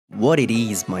what it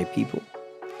is, my people.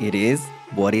 It is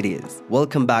what it is.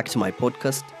 Welcome back to my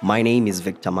podcast. My name is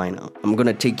Victor Minor. I'm going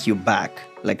to take you back.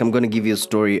 I'm going to give you a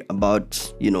story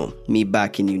about, me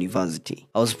back in university.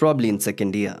 I was probably in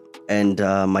second year. And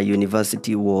my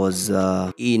university was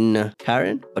in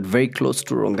Karen, but very close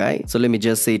to Rongai. So let me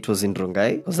just say it was in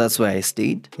Rongai, because that's where I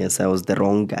stayed. Yes, I was the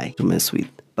wrong guy to mess with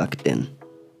back then.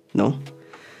 No?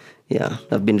 Yeah,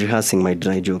 I've been rehearsing my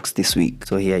dry jokes this week.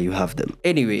 So here you have them.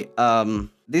 Anyway,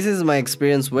 this is my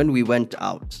experience when we went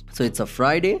out. So it's a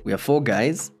Friday. We are 4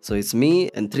 guys. So it's me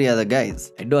and 3 other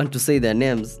guys. I don't want to say their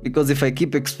names because if I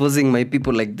keep exposing my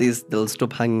people like this, they'll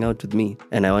stop hanging out with me.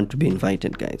 And I want to be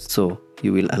invited, guys. So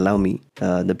you will allow me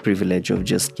the privilege of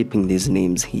just keeping these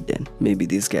names hidden. Maybe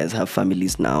these guys have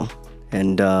families now.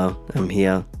 And I'm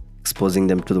here exposing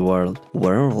them to the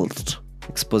world.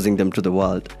 Exposing them to the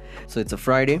world. So it's a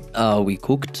Friday. We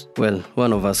cooked. Well,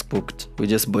 one of us cooked. We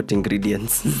just bought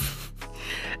ingredients.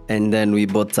 And then we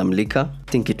bought some liquor.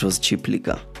 I think it was cheap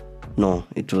liquor. No,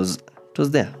 it was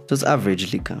there. It was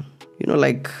average liquor.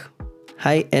 Like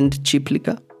high-end cheap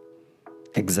liquor.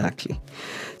 Exactly.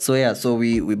 So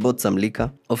we bought some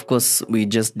liquor. Of course, we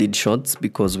just did shots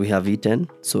because we have eaten.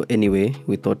 So anyway,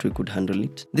 we thought we could handle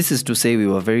it. This is to say we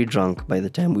were very drunk by the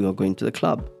time we were going to the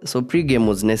club. So pre-game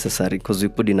was necessary because we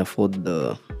couldn't afford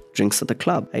the drinks at the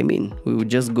club. I mean, we would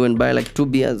just go and buy 2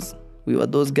 beers. We were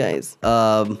those guys.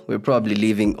 We're probably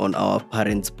living on our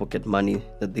parents' pocket money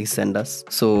that they send us.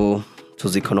 So it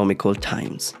was economical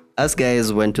times. Us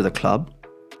guys went to the club.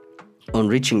 On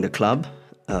reaching the club,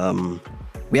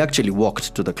 we actually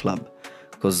walked to the club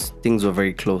because things were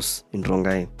very close in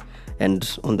Rongai.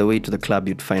 And on the way to the club,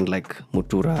 you'd find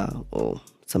mutura or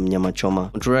some nyama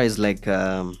choma. Mutura is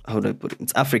how do I put it?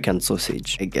 It's African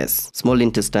sausage, I guess. Small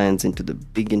intestines into the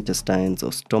big intestines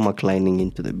or stomach lining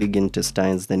into the big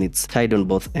intestines. Then it's tied on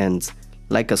both ends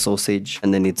like a sausage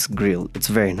and then it's grilled. It's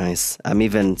very nice. I'm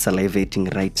even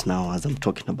salivating right now as I'm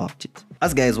talking about it.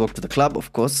 Us guys walked to the club,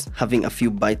 of course, having a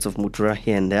few bites of mutura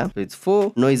here and there. So it's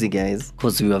 4 noisy guys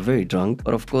because we were very drunk.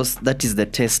 But of course, that is the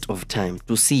test of time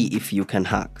to see if you can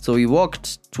hack. So we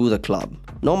walked to the club.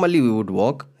 Normally we would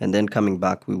walk and then coming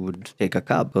back we would take a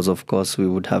cab because of course we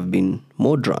would have been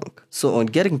more drunk. So on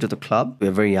getting to the club, we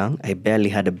were very young. I barely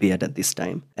had a beard at this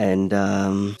time. And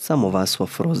some of us were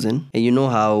frozen. And you know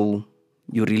how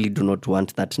you really do not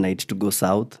want that night to go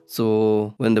south.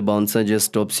 So when the bouncer just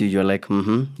stops you, you're like,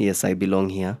 yes, I belong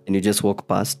here. And you just walk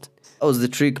past. That was the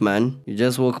trick, man. You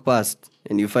just walk past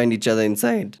and you find each other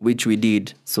inside, which we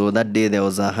did. So that day there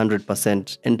was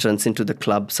 100% entrance into the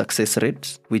club success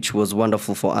rate, which was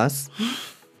wonderful for us.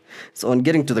 So on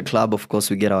getting to the club, of course,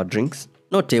 we get our drinks.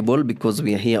 No table because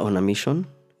we are here on a mission.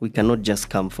 We cannot just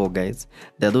come 4 guys.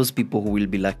 There are those people who will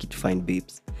be lucky to find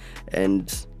babes.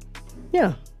 And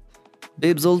yeah,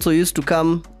 babes also used to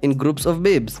come in groups of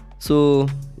babes. So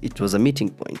it was a meeting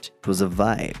point. It was a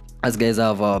vibe. As guys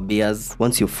have our beers,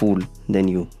 once you're full, then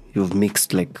you've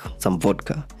mixed some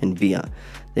vodka and beer.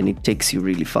 Then it takes you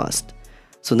really fast.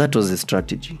 So that was the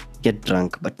strategy. Get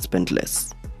drunk but spend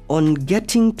less. On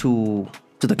getting to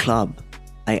the club,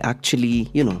 I actually,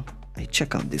 I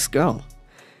check out this girl.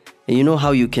 And you know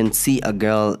how you can see a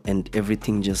girl and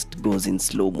everything just goes in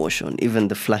slow motion. Even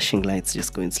the flashing lights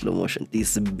just go in slow motion.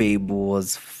 This babe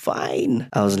was fine.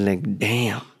 I was like,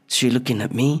 damn, is she looking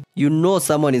at me? You know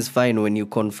someone is fine when you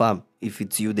confirm if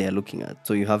it's you they're looking at.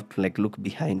 So you have to look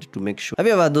behind to make sure. Have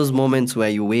you ever had those moments where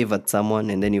you wave at someone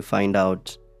and then you find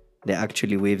out they're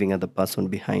actually waving at the person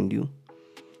behind you?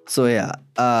 So yeah,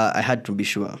 I had to be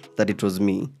sure that it was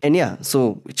me. And yeah,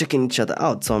 so we're checking each other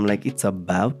out. So I'm like, it's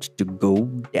about to go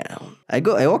down. I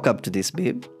walk up to this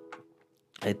babe.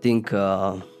 I think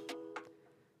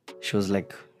she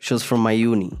was from my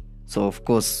uni. So of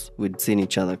course, we'd seen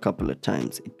each other a couple of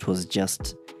times. It was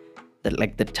just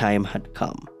that the time had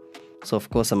come. So of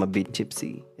course, I'm a bit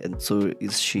tipsy and so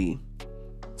is she.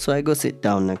 So I go sit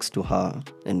down next to her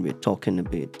and we're talking a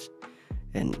bit.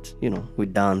 And, we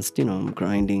danced, I'm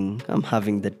grinding. I'm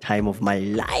having the time of my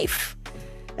life.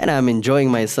 And I'm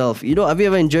enjoying myself. Have you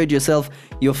ever enjoyed yourself?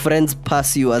 Your friends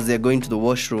pass you as they're going to the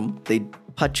washroom. They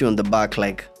pat you on the back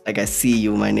like I see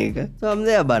you, my nigga. So I'm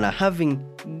there, bana, having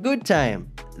good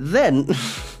time. Then,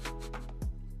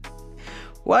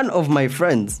 one of my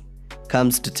friends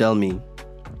comes to tell me,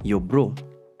 yo, bro,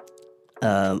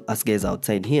 us guys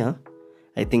outside here,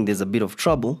 I think there's a bit of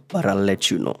trouble, but I'll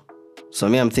let you know. So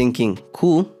I'm thinking,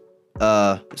 cool,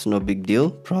 it's no big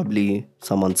deal. Probably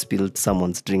someone spilled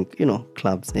someone's drink,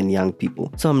 clubs and young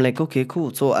people. So I'm like, okay,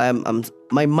 cool. So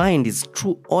my mind is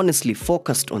honestly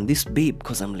focused on this babe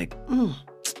because I'm like,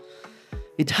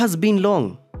 it has been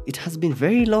long. It has been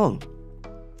very long.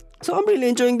 So I'm really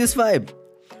enjoying this vibe.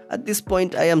 At this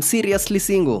point, I am seriously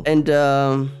single. And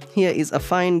here is a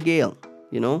fine girl,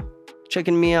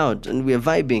 checking me out, and we're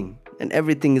vibing, and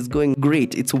everything is going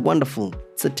great. It's wonderful.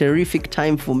 It's a terrific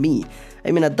time for me.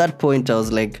 I mean, at that point, I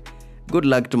was like, good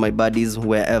luck to my buddies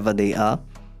wherever they are.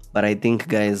 But I think,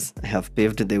 guys, I have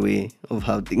paved the way of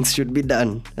how things should be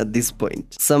done at this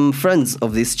point. Some friends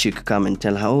of this chick come and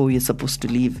tell her, oh, you're supposed to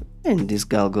leave. And this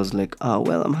girl goes like,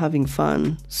 well, I'm having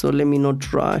fun, so let me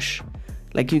not rush.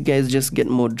 Like, you guys just get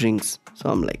more drinks. So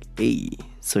I'm like, hey.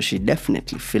 So she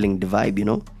definitely feeling the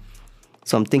vibe,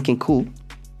 So I'm thinking, cool.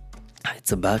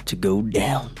 It's about to go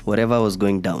down. Whatever was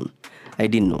going down, I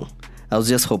didn't know. I was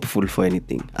just hopeful for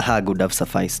anything. A hug would have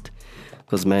sufficed.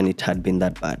 Because, man, it had been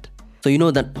that bad. So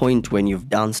that point when you've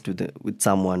danced with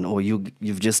someone, or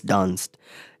you've just danced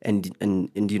and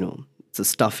it's a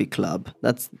stuffy club.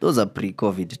 Those are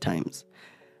pre-COVID times.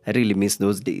 I really miss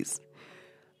those days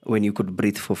when you could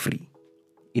breathe for free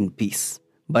in peace.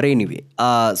 But anyway,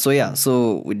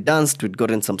 so we danced, we'd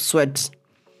gotten some sweat.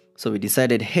 So we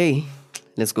decided, hey,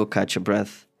 let's go catch a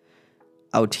breath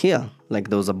out here. Like,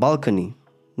 there was a balcony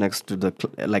next to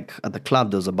at the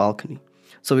club, there was a balcony.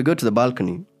 So we go to the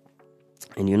balcony.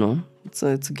 And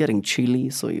it's getting chilly,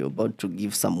 so you're about to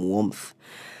give some warmth.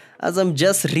 As I'm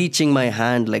just reaching my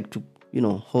hand, like, to,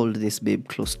 hold this babe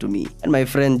close to me. And my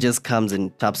friend just comes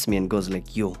and taps me and goes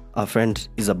like, yo, our friend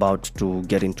is about to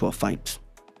get into a fight.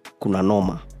 Kuna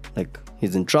noma. Like,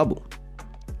 he's in trouble.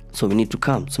 So we need to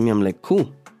come. So I'm like,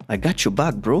 cool, I got your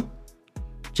back, bro.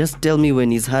 Just tell me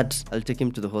when he's hurt, I'll take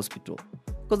him to the hospital.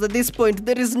 Because at this point,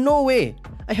 there is no way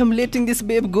I am letting this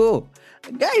babe go.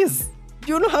 Guys,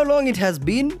 do you know how long it has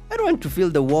been? I don't want to feel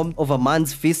the warmth of a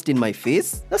man's fist in my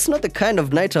face. That's not the kind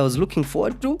of night I was looking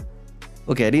forward to.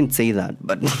 Okay, I didn't say that,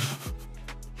 but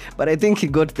but I think he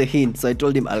got the hint, so I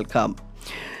told him I'll come.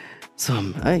 So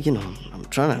I'm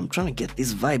trying to get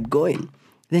this vibe going.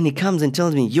 Then he comes and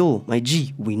tells me, yo, my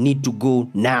G, we need to go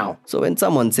now. So when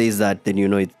someone says that,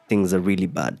 then things are really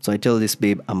bad. So I tell this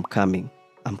babe, I'm coming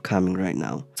right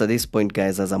now. So at this point,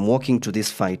 guys, as I'm walking to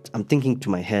this fight, I'm thinking to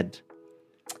my head,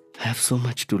 I have so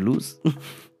much to lose,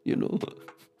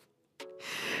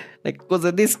 Like, because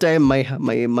at this time, my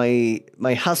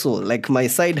hustle, like my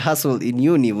side hustle in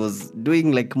uni was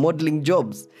doing like modeling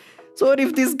jobs. So what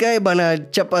if this guy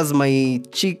chapas my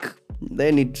cheek,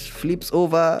 then it flips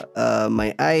over,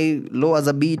 my eye lowers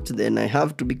a bit, then I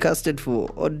have to be casted for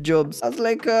odd jobs. I was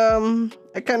like,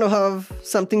 I kind of have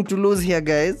something to lose here,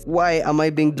 guys. Why am I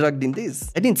being dragged in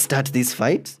this? I didn't start this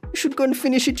fight. You should go and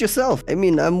finish it yourself. I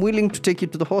mean, I'm willing to take you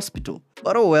to the hospital.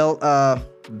 But oh well,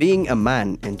 being a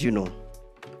man and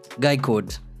Guy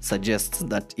code suggests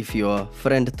that if your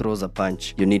friend throws a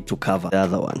punch, you need to cover the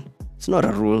other one. It's not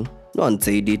a rule. No one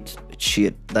said it.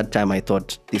 Shit. That time I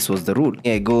thought this was the rule.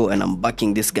 Here I go and I'm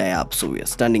backing this guy up. So we are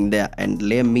standing there, and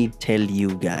let me tell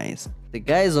you guys, the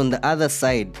guys on the other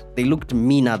side, they looked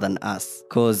meaner than us.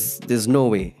 Because there's no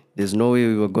way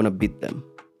we were gonna beat them.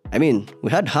 I mean,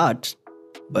 we had heart,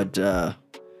 but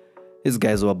these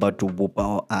guys were about to whoop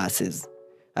our asses.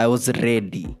 I was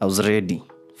ready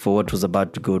for what was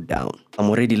about to go down. I'm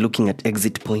already looking at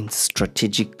exit points,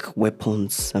 strategic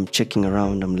weapons. I'm checking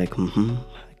around. I'm like, I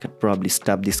could probably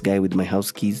stab this guy with my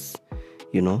house keys.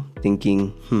 Thinking,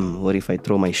 what if I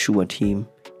throw my shoe at him?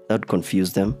 That would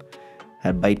confuse them.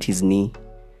 I'd bite his knee.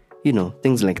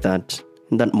 Things like that.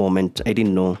 In that moment, I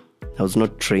didn't know. I was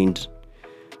not trained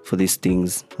for these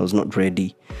things. I was not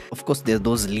ready. Of course, there's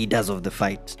those leaders of the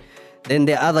fight. Then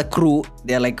the other crew,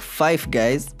 they're like 5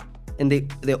 guys. And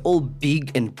they're all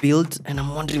big and built, and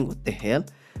I'm wondering, what the hell?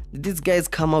 Did these guys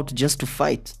come out just to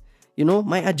fight?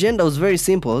 My agenda was very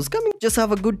simple. I was coming to just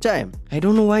have a good time. I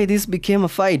don't know why this became a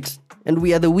fight. And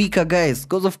we are the weaker guys.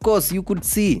 Because of course, you could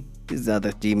see this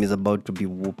other team is about to be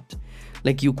whooped.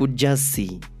 Like, you could just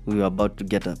see we were about to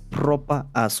get a proper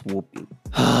ass whooping.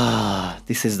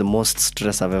 This is the most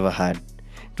stress I've ever had.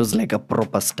 It was like a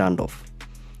proper standoff.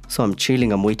 So I'm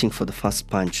chilling, I'm waiting for the first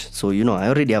punch. So, I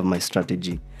already have my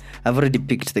strategy. I've already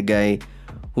picked the guy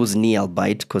whose knee I'll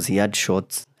bite because he had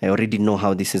shots. I already know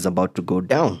how this is about to go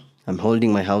down. I'm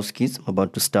holding my house keys. I'm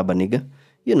about to stab a nigga.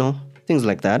 Things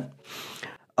like that.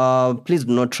 Please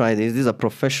do not try this. These are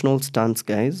professional stunts,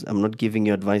 guys. I'm not giving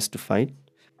you advice to fight.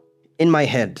 In my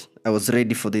head, I was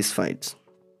ready for this fight.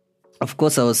 Of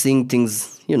course, I was seeing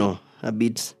things, a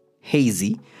bit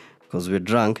hazy because we're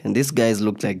drunk. And these guys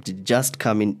looked like they just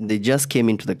came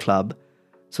into the club.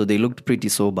 So they looked pretty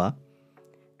sober.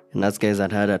 And us guys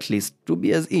had at least 2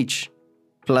 beers each.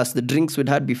 Plus the drinks we'd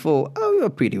had before, we were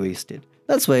pretty wasted.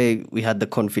 That's why we had the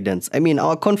confidence. I mean,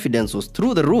 our confidence was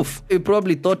through the roof. We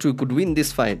probably thought we could win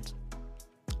this fight.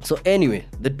 So anyway,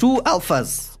 the 2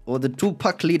 alphas or the two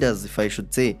pack leaders, if I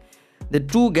should say, the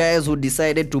two guys who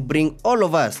decided to bring all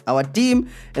of us, our team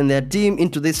and their team,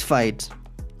 into this fight,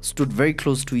 stood very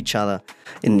close to each other,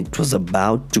 and it was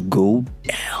about to go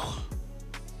down.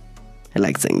 I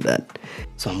like saying that.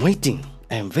 So I'm waiting.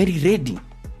 I am very ready,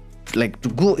 to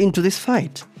go into this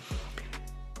fight.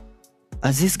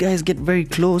 As these guys get very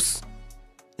close,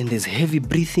 and there's heavy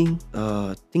breathing,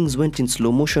 things went in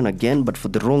slow motion again, but for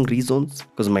the wrong reasons,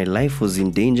 because my life was in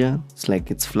danger. It's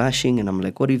like it's flashing, and I'm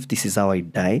like, what if this is how I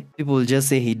die? People will just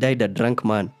say he died a drunk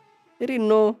man. They didn't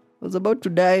know I was about to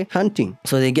die hunting.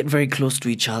 So they get very close to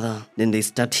each other, then they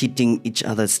start hitting each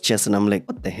other's chest, and I'm like,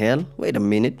 what the hell? Wait a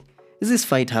minute. Is this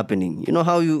fight happening? You know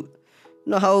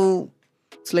how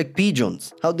it's like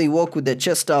pigeons, how they walk with their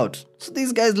chest out. So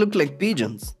these guys look like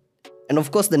pigeons. And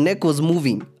of course the neck was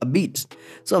moving a bit.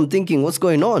 So I'm thinking, what's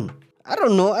going on? I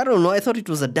don't know. I thought it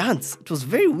was a dance. It was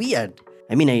very weird.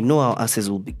 I mean, I know our asses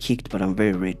will be kicked, but I'm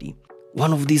very ready.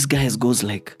 One of these guys goes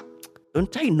like,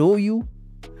 don't I know you?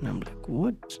 And I'm like,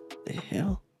 what the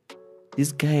hell?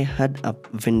 This guy had a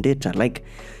vendetta. Like,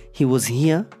 he was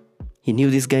here. He knew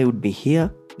this guy would be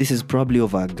here. This is probably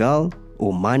over a girl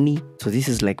or money. So this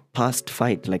is like past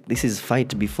fight. Like, this is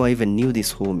fight before I even knew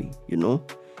this homie, you know?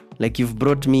 Like, you've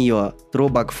brought me your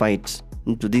throwback fight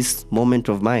into this moment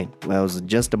of mine where I was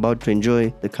just about to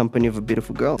enjoy the company of a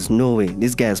beautiful girl. There's no way.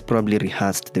 This guy has probably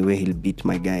rehearsed the way he'll beat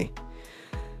my guy.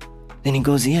 Then he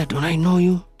goes, yeah, don't I know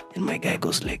you? And my guy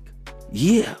goes like,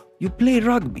 yeah, you play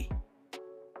rugby.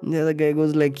 And the other guy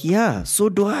goes like, yeah, so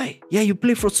do I. Yeah, you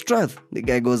play for Strath. The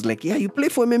guy goes like, yeah, you play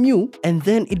for MMU. And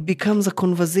then it becomes a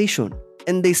conversation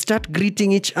and they start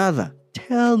greeting each other.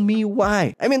 Tell me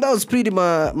why. I mean, that was pretty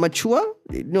mature.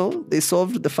 You know, they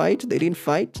solved the fight. They didn't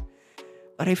fight.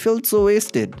 But I felt so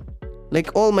wasted.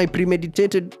 Like, all my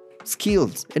premeditated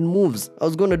skills and moves, I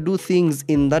was going to do things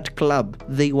in that club.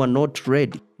 They were not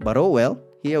ready. But oh well,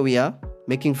 here we are,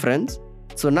 making friends.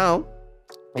 So now,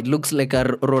 it looks like a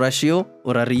Rorashio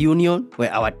or a reunion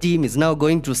where our team is now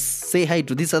going to say hi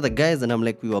to these other guys. And I'm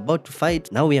like, we were about to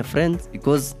fight. Now we are friends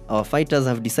because our fighters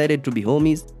have decided to be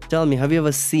homies. Tell me, have you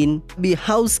ever seen the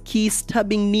house key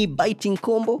stabbing knee biting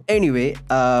combo? Anyway,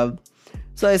 so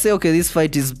I say, okay, this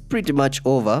fight is pretty much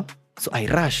over. So I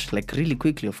rush like really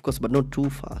quickly, of course, but not too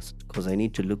fast because I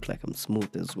need to look like I'm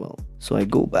smooth as well. So I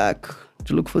go back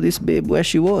to look for this babe where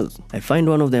she was. I find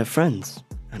one of their friends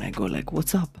and I go like,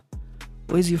 what's up?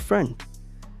 Where's your friend?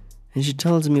 And she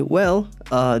tells me, well,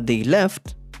 they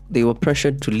left. They were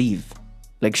pressured to leave.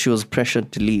 Like, she was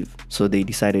pressured to leave. So they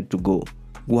decided to go.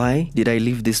 Why did I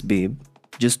leave this babe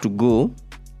just to go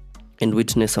and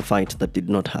witness a fight that did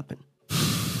not happen?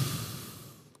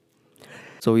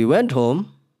 So we went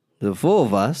home, the four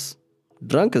of us,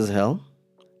 drunk as hell.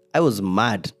 I was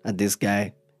mad at this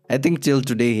guy. I think till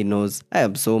today he knows I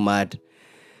am so mad.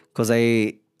 Because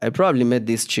I probably met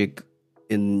this chick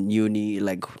in uni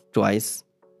like twice.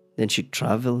 Then she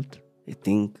traveled, I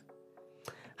think.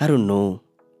 I don't know.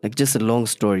 Like, just a long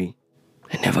story.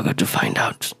 I never got to find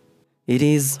out. It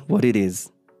is what it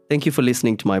is. Thank you for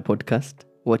listening to my podcast.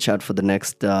 Watch out for the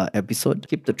next episode.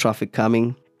 Keep the traffic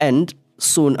coming. And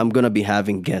soon I'm going to be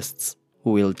having guests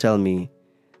who will tell me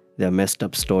their messed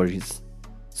up stories.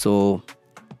 So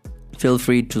feel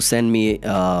free to send me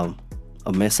a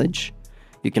message.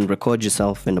 You can record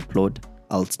yourself and upload.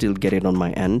 I'll still get it on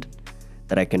my end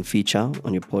that I can feature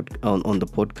on your on the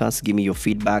podcast. Give me your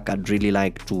feedback. I'd really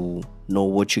like to know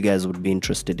what you guys would be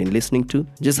interested in listening to.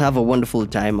 Just have a wonderful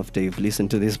time after you've listened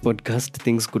to this podcast.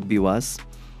 Things could be worse.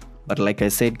 But like I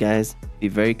said, guys, be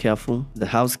very careful. The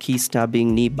house key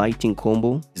stabbing knee biting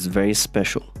combo is very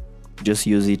special. Just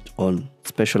use it on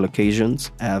special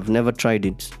occasions. I have never tried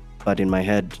it, but in my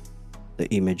head, the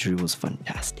imagery was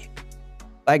fantastic.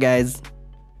 Bye, guys.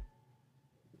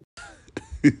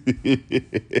 It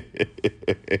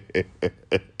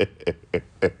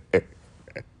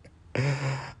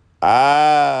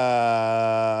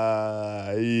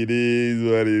is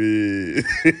what it is.